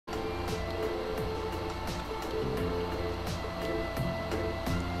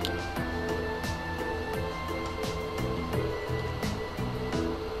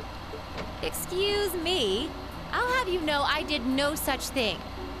you know I did no such thing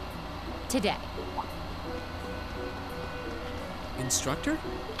today. Instructor?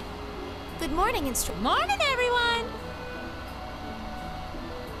 Good morning, instructor. Morning, everyone!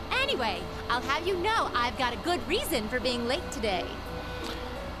 Anyway, I'll have you know I've got a good reason for being late today.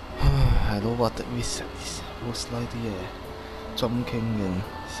 I know what the wizard is. Most likely jumping and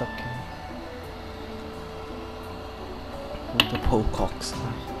sucking. All the polecocks.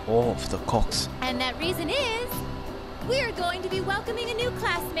 All of the cocks. And that reason is, we're going to be welcoming a new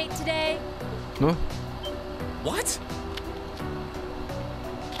classmate today. Huh? What?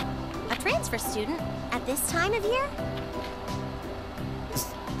 A transfer student at this time of year?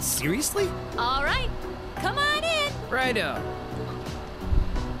 Seriously? All right, come on in. Righto.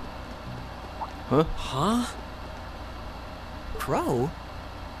 Huh? Huh? Crow?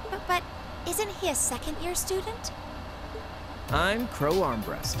 But isn't he a second-year student? I'm Crow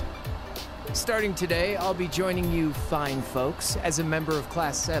Armbrust. Starting today, I'll be joining you fine folks as a member of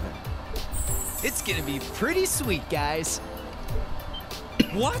Class 7. It's gonna be pretty sweet, guys.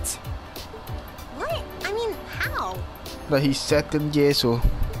 What? What? I mean, how? But he's second year, so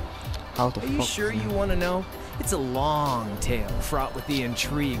how the Are fuck? you sure you want to know? It's a long tale fraught with the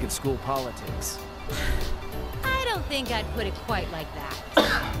intrigue of school politics. I don't think I'd put it quite like that.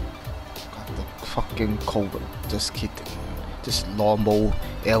 Got the fucking COVID. Just kidding. Just normal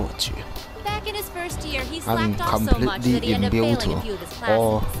allergy. Back in his first year, he I'm slacked off so much that completely he ended up immune failing a to few of his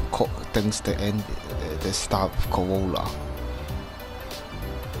all classes. things that end the start of Corona.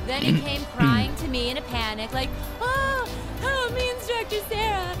 Then he came crying to me in a panic, like, oh, help me, Instructor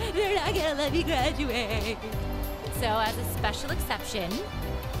Sarah, they're not gonna let me graduate. So as a special exception,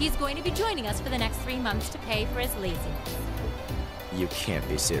 he's going to be joining us for the next 3 months to pay for his laziness. You can't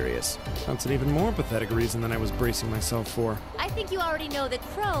be serious. That's an even more pathetic reason than I was bracing myself for. I think you already know that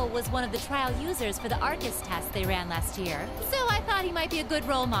Crow was one of the trial users for the Arcus test they ran last year, so I thought he might be a good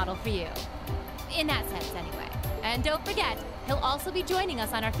role model for you. In that sense, anyway. And don't forget, he'll also be joining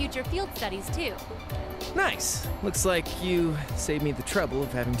us on our future field studies, too. Nice. Looks like you saved me the trouble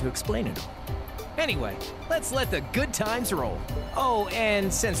of having to explain it all. Anyway, let's let the good times roll. Oh,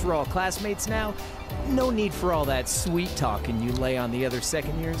 and since we're all classmates now, no need for all that sweet talking you lay on the other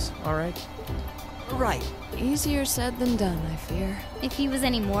second years, all right? Right. Easier said than done, I fear. If he was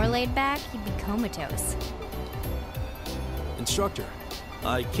any more laid back, he'd be comatose. Instructor,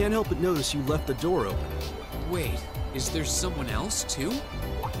 I can't help but notice you left the door open. Wait, is there someone else too?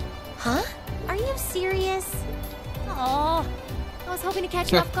 Huh? Are you serious? Oh, I was hoping to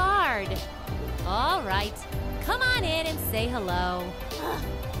catch you off guard. All right, come on in and say hello.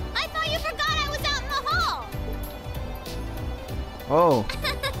 I thought you forgot I was out in the hall! Oh.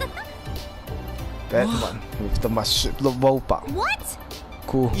 That one with the robot. What?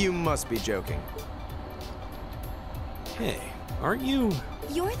 Cool. You must be joking. Hey, aren't you?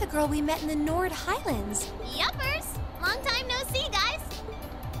 You're the girl we met in the Nord Highlands. Yuppers! Long time no see, guys.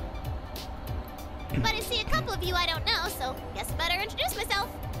 But I see a couple of you I don't know, so guess I better introduce myself.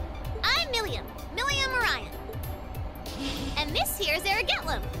 I'm Milliam Orion. And this here's Eric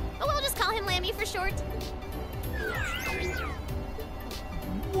Getlam, but we'll just call him Lammy for short.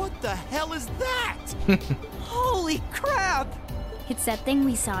 What the hell is that? Holy crap! It's that thing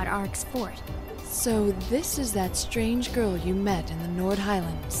we saw at Ark's fort. So this is that strange girl you met in the Nord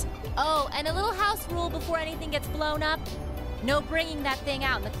Highlands. Oh, and a little house rule before anything gets blown up. No bringing that thing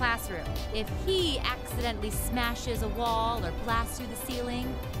out in the classroom. If he accidentally smashes a wall or blasts through the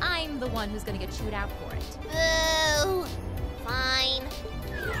ceiling, I'm the one who's gonna get chewed out for it. Boo! Fine.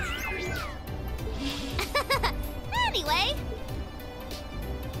 Anyway,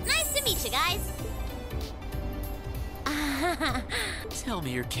 nice to meet you guys. Tell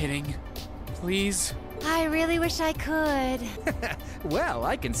me you're kidding. Please? I really wish I could. Well,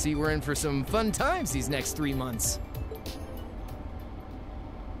 I can see we're in for some fun times these next 3 months.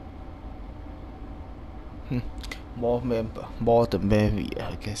 More member, more the merrier,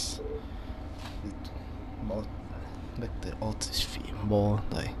 I guess. More make the atmosphere more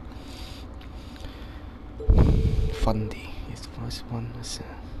like funny. It's first one is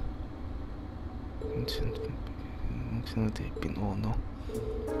been all no.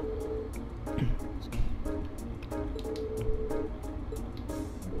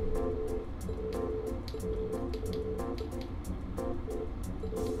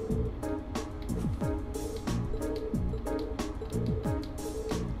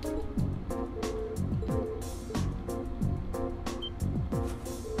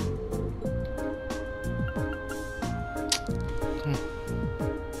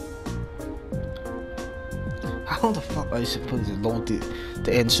 How the fuck are you supposed to know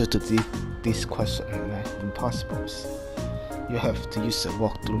the answer to this question? possible. You have to use a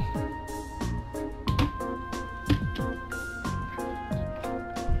walkthrough.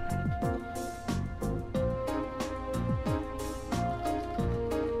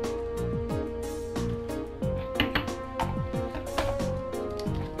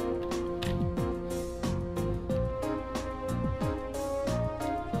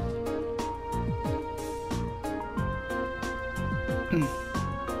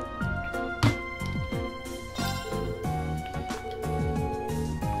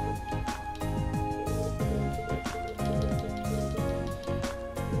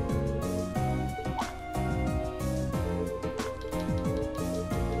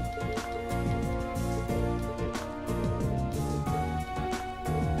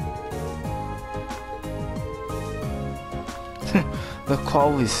 The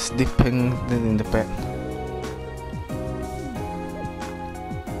call is dipping in the bed.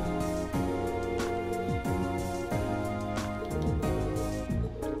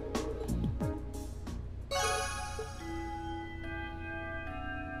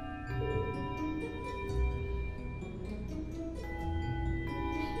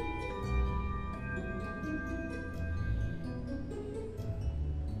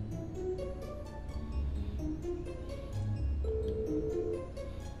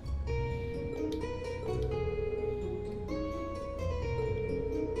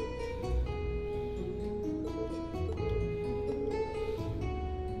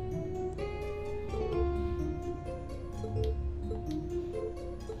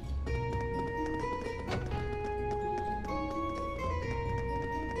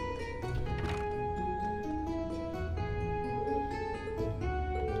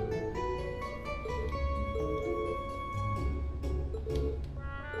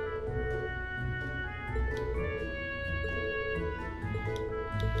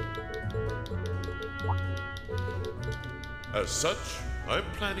 As such, I'm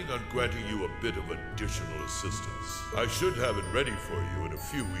planning on granting you a bit of additional assistance. I should have it ready for you in a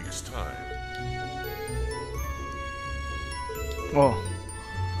few weeks' time. Oh.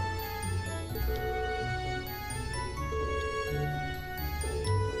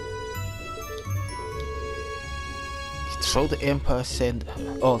 So the Emperor sent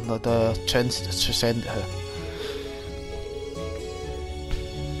her. Oh no, the Chancellor sent her.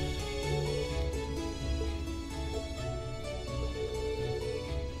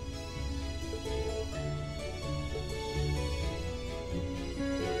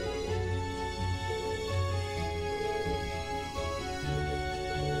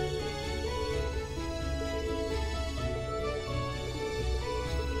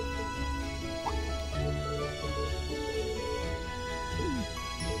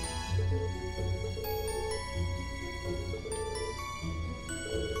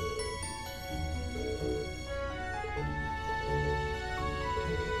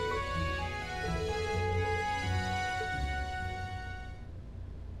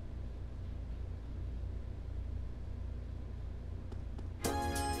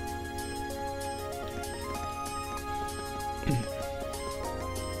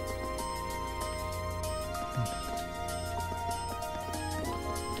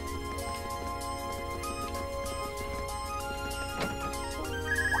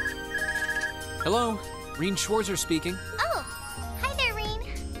 Hello, Reen Schwarzer speaking. Oh, hi there, Reen.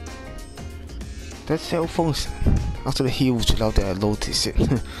 That cell phone's actually huge without that I noticed it.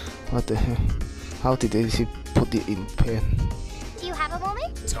 What the hell? How did they put it in pen? Do you have a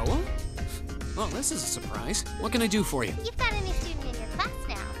moment? Toa? Well, this is a surprise. What can I do for you? You've got a new student in your class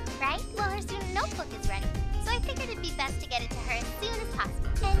now, right? Well, her student notebook is ready, so I figured it'd be best to get it to her as soon as possible.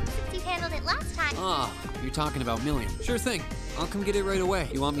 And since you handled it last time... Ah, you're talking about Million. Sure thing. I'll come get it right away.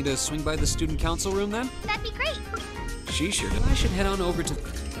 You want me to swing by the student council room then? That'd be great. She sure does. I should head on over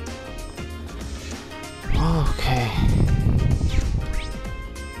to...